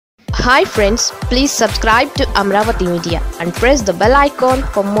Hi friends, please subscribe to Amaravathi Media and press the bell icon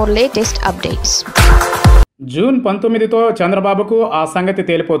for more latest updates. June 19తో చంద్రబాబుకు ఆ సంగతి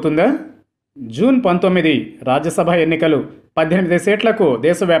తేలిపోతుందా? June 19 Rajya Sabha ఎన్నికలు 18 సీట్లకు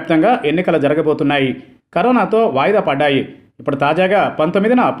దేశవ్యాప్తంగా ఎన్నికలు జరగబోతున్నాయి. కరోనాతో వాయిదా పడ్డాయి. ఇప్పుడు తాజాగా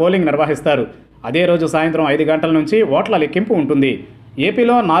 19న పోలింగ్ నిర్వహిస్తారు. అదే రోజు సాయంత్రం 5 గంటల నుంచి ఓట్ల లెక్కింపు ఉంటుంది.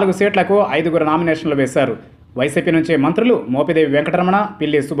 ఏపీలో 4 సీట్లకు 5గురు నామినేషన్లు వేశారు. వైసీపీ నుంచి మంత్రులు మోపిదేవి వెంకటరమణ,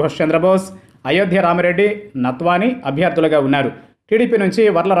 పిల్లి సుభాష్ చంద్రబోస్, అయోధ్య రామిరెడ్డి, నత్వాని అభ్యర్థులుగా ఉన్నారు. టీడీపీ నుంచి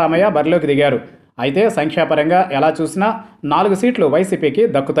వర్ల రామయ్య బరిలోకి దిగారు. అయితే సంఖ్యాపరంగా ఎలా చూసినా 4 సీట్లు వైసీపీకి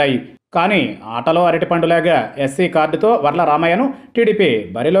దక్కుతాయి. కానీ ఆటలో అరటిపండులాగా ఎస్సీ కార్డుతో వర్ల రామయ్యను టీడీపీ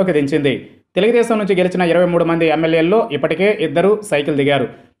బరిలోకి దించింది. తెలుగుదేశం నుంచి గెలిచిన 23 మంది ఎమ్మెల్యేల్లో ఇప్పటికే 2 సైకిల్ దిగారు.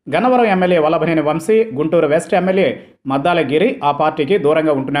 Gannavaram MLA Vallabhaneni Vamsi, Guntur west MLA Maddala గిరి ఆ పార్టీకి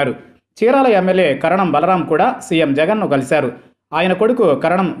దూరంగా ఉంటున్నారు. చీరాల ఎమ్మెల్యే కరణం బలరాం కూడా సీఎం జగన్ను కలిశారు. ఆయన కొడుకు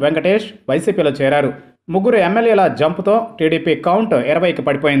కరణం వెంకటేష్ వైసీపీలో చేరారు. 3 ఎమ్మెల్యేల జంపుతో టీడీపీ కౌంట్ 20కి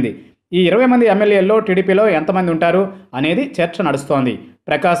పడిపోయింది. ఈ 20 మంది ఎమ్మెల్యేల్లో టీడీపీలో ఎంతమంది ఉంటారు అనేది చర్చ నడుస్తోంది.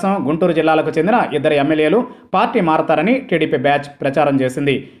 ప్రకాశం, గుంటూరు జిల్లాలకు చెందిన 2 ఎమ్మెల్యేలు పార్టీ మారతారని టీడీపీ బ్యాచ్ ప్రచారం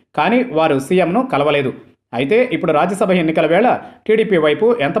చేసింది. కానీ వారు సీఎంను కలవలేదు. అయితే ఇప్పుడు రాజ్యసభ ఎన్నికల వేళ టీడీపీ వైపు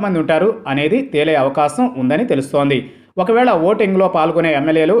ఎంతమంది ఉంటారు అనేది తేలే అవకాశం ఉందని తెలుస్తోంది. ఒకవేళ ఓటింగ్లో పాల్గొనే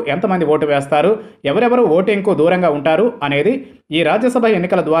ఎమ్మెల్యేలు ఎంతమంది ఓటు వేస్తారు, ఎవరెవరు ఓటింగ్కు దూరంగా ఉంటారు అనేది ఈ రాజ్యసభ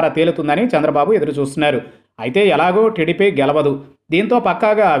ఎన్నికల ద్వారా తేలుతుందని చంద్రబాబు ఎదురుచూస్తున్నారు. అయితే ఎలాగో టీడీపీ గెలవదు. దీంతో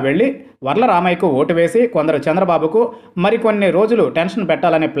పక్కాగా వెళ్లి వర్ల రామయ్యకు ఓటు వేసి కొందరు చంద్రబాబుకు మరికొన్ని రోజులు టెన్షన్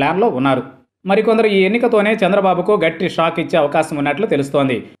పెట్టాలనే ప్లాన్లో ఉన్నారు. మరికొందరు ఈ ఎన్నికతోనే చంద్రబాబుకు గట్టి షాక్ ఇచ్చే అవకాశం ఉన్నట్లు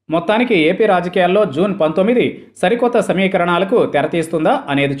తెలుస్తోంది. మొత్తానికి ఏపీ రాజకీయాల్లో జూన్ 19 సరికొత్త సమీకరణాలకు తెరతీస్తుందా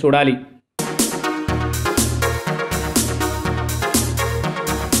అనేది చూడాలి.